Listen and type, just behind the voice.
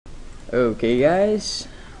Okay guys,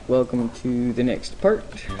 welcome to the next part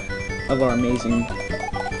of our amazing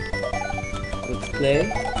Let's Play.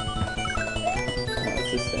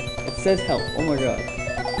 What's this say? It says help, oh my god.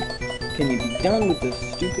 Can you be done with those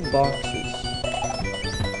stupid boxes?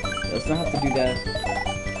 Let's not have to do that.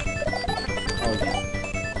 Oh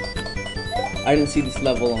yeah. I didn't see this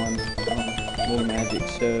level on More Magic,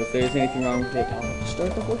 so if there's anything wrong with it, I'll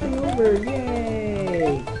start the whole thing over,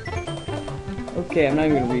 yay! Okay, I'm not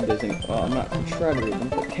even gonna read those anymore. Well, I'm not gonna try to read them,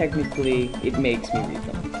 but technically, it makes me read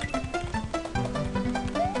them.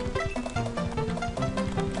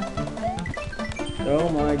 Oh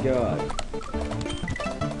my god.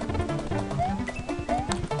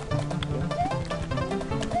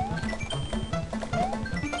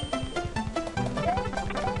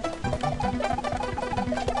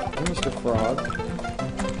 Mr. Frog.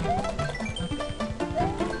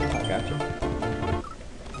 I gotcha.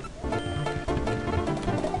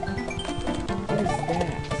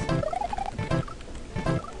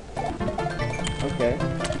 Okay.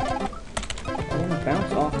 I want to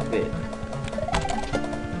bounce off of it.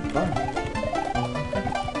 Fun.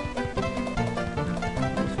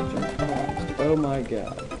 Oh my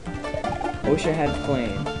god. I wish I had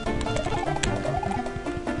flame.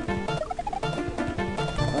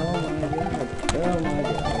 Oh my god. Oh my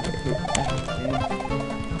god.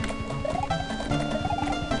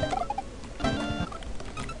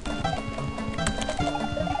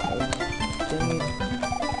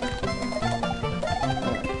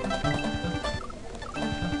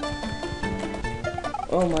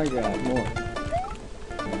 Oh my god, more.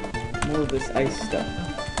 More of this ice stuff.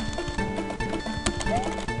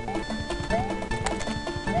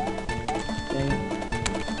 Dang it.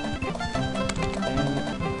 Dang it.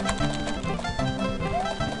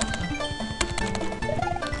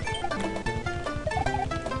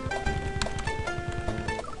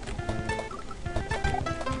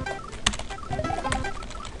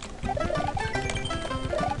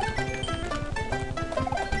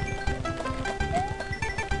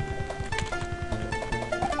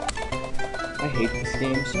 I hate this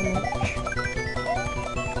game so much.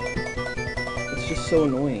 It's just so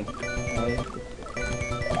annoying.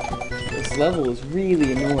 This level is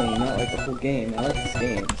really annoying, not like the whole game. I like this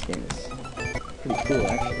game. This game is pretty cool,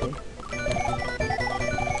 actually.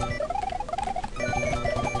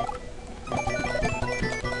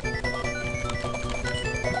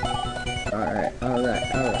 Alright.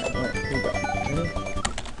 Here we go. Ready?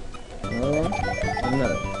 Another one.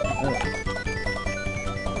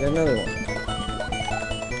 Got another one.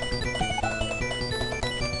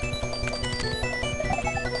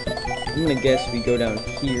 I'm gonna guess we go down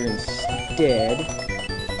here instead,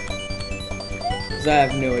 because I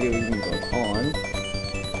have no idea what's even going on.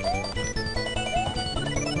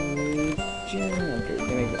 Okay,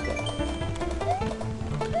 can make it that.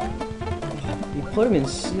 You put him in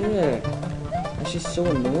sick. That's just so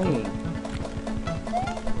annoying.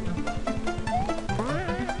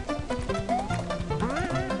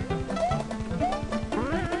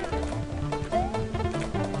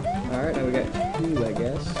 Alright, now we got two, I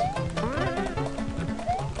guess.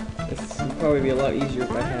 This would probably be a lot easier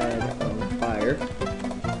if I had fire,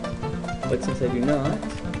 but since I do not,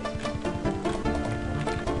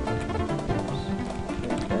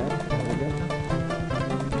 like that, there we go.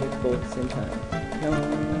 Get both at the same time. Come on.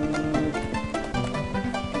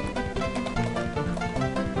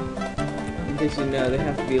 In case you know, they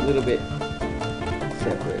have to be a little bit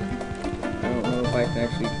separate. I don't know if I can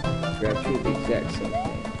actually grab two of the exact same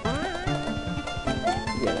thing.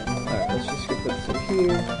 Yeah, alright, let's just go put this in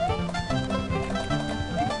here.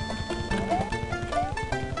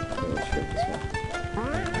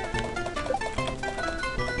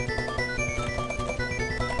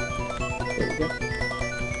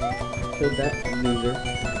 Killed that loser.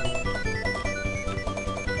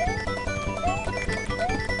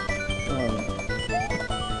 Oh no.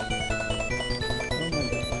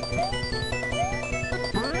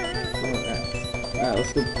 Oh my god. Alright,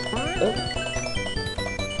 let's go up.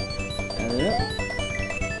 And then up.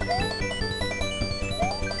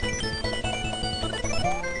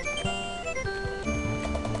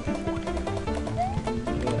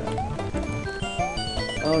 Yeah.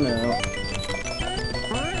 Oh no.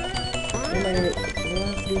 What do I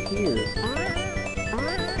have to do here?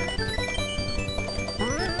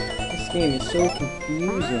 This game is so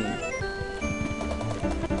confusing.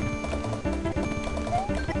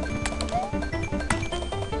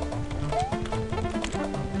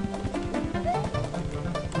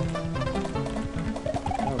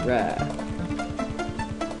 Alright.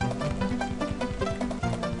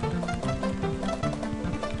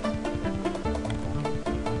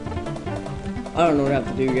 I don't know what I have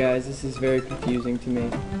to do, guys. This is very confusing to me.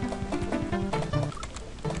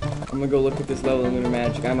 I'm gonna go look at this level in Lunar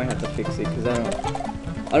Magic. I might have to fix it because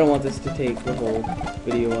I don't want this to take the whole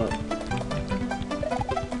video up.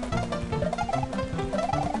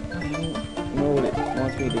 I don't know what it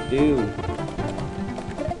wants me to do.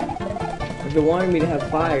 If it wanted me to have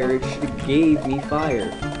fire, it should have gave me fire.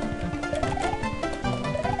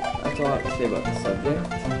 That's all I have to say about the subject.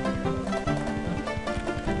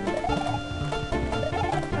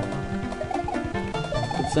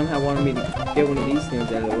 It somehow wanted me to get one of these things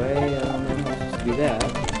out of the way. I don't know how I'm supposed to do that.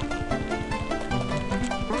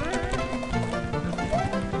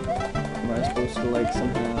 Am I supposed to, like,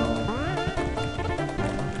 somehow...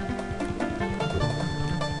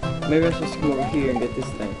 Maybe I'm supposed to come over here and get this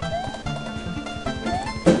thing.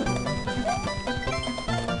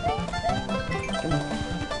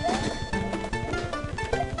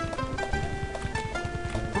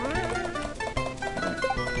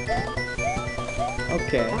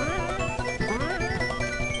 Okay.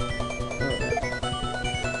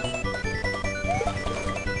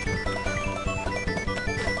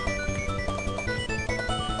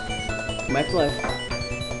 My left.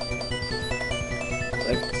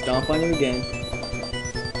 Like, stomp on you again.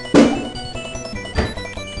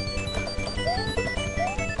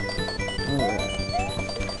 Alright.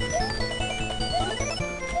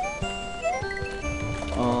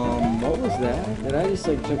 What was that? Did I just,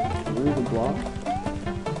 like, jump through the block?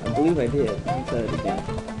 I believe I did. Let me try it again.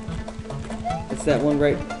 It's that one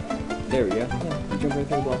right... There we go. Yeah, you jump right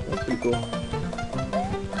through the block. That's pretty cool.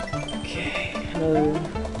 Okay, another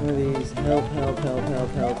one of these. Help, help, help,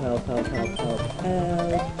 help, help, help, help, help, help,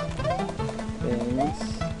 help. Things.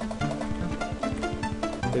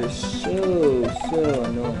 They're so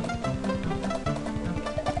annoying.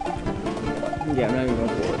 Yeah, I'm not even going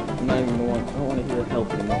for it. I'm not even going to I don't want to hear help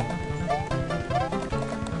anymore.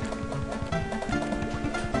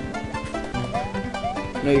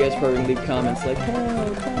 I know you guys probably gonna leave comments like,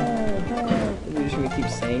 help, help, help. And you're just gonna keep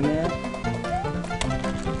saying that.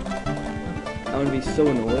 I'm gonna be so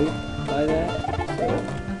annoyed by that. So.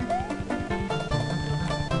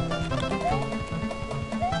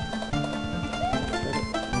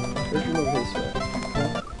 There's one over this way. Okay.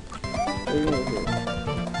 There's one over here.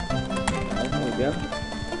 There we go.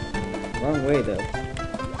 Wrong way though.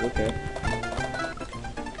 Okay.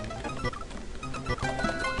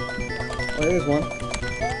 Oh, there's one.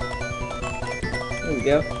 There we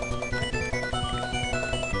go.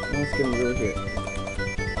 Let's get him over here.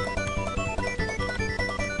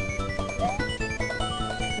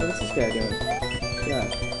 What's this guy doing? God.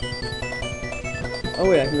 Oh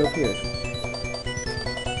wait, I can go up here.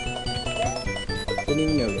 Didn't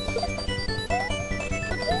even notice.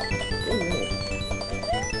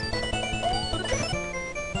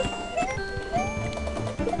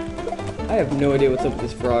 I have no idea what's up with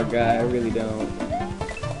this frog guy, I really don't.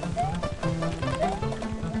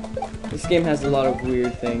 This game has a lot of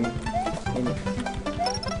weird things in it,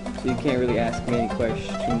 so you can't really ask me any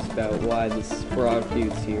questions about why this frog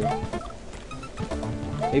dude's here.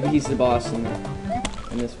 Maybe he's the boss in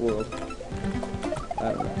this world.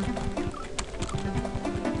 I don't know.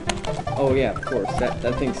 Oh yeah, of course,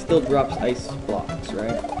 that thing still drops ice blocks,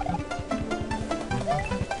 right?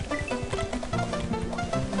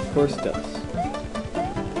 Of course it does.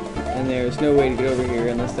 And there's no way to get over here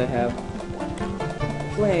unless I have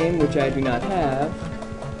flame, which I do not have.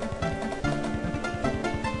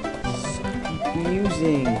 So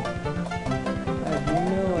confusing. I have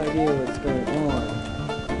no idea what's going on.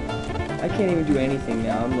 I can't even do anything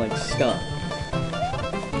now. I'm like stuck.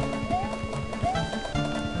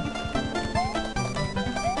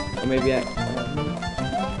 Or maybe I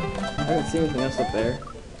don't see anything else up there.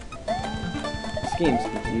 This game's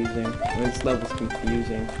confusing. I mean, this level's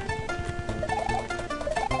confusing.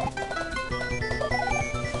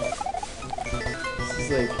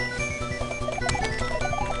 Like,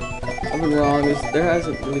 I've been wrong. There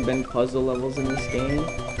hasn't really been puzzle levels in this game.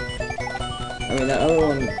 I mean, that other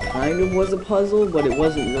one kind of was a puzzle, but it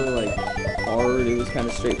wasn't really like hard. It was kind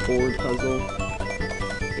of straightforward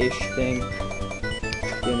puzzle-ish thing.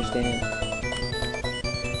 You understand?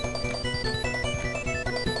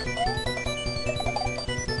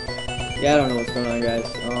 Yeah, I don't know what's going on, guys.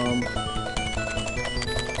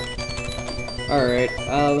 Alright,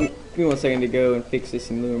 give me 1 second to go and fix this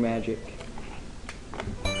in Lunar Magic.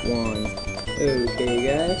 Okay,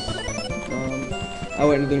 guys. I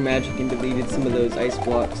went into Lunar Magic and deleted some of those ice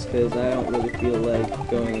blocks because I don't really feel like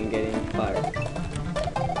going and getting fire.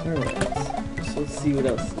 Alright, so let's see what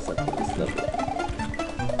else is up with this level.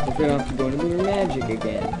 Hopefully I don't have to go into Lunar Magic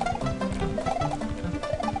again.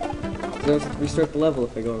 So let's restart the level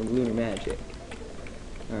if I go to Lunar Magic.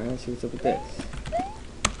 Alright, let's see what's up with this.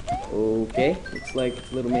 Okay, looks like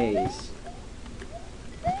it's a little maze.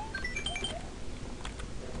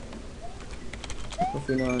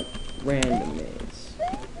 Hopefully not random maze.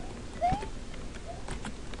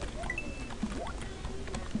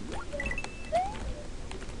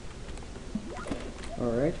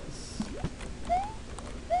 Alright.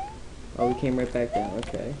 Oh, we came right back down,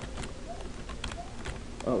 okay.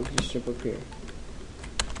 Oh, we can just jump up here.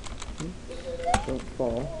 Don't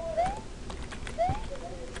fall.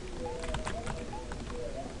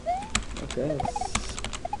 Okay,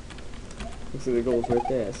 looks like the goal's right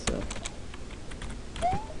there, so.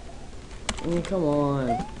 Come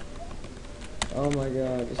on. Oh my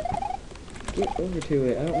god, just get over to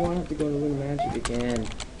it. I don't want to have to go to Lunar Magic again.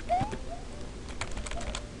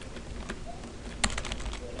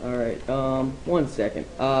 Alright, 1 second.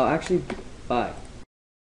 Actually, bye.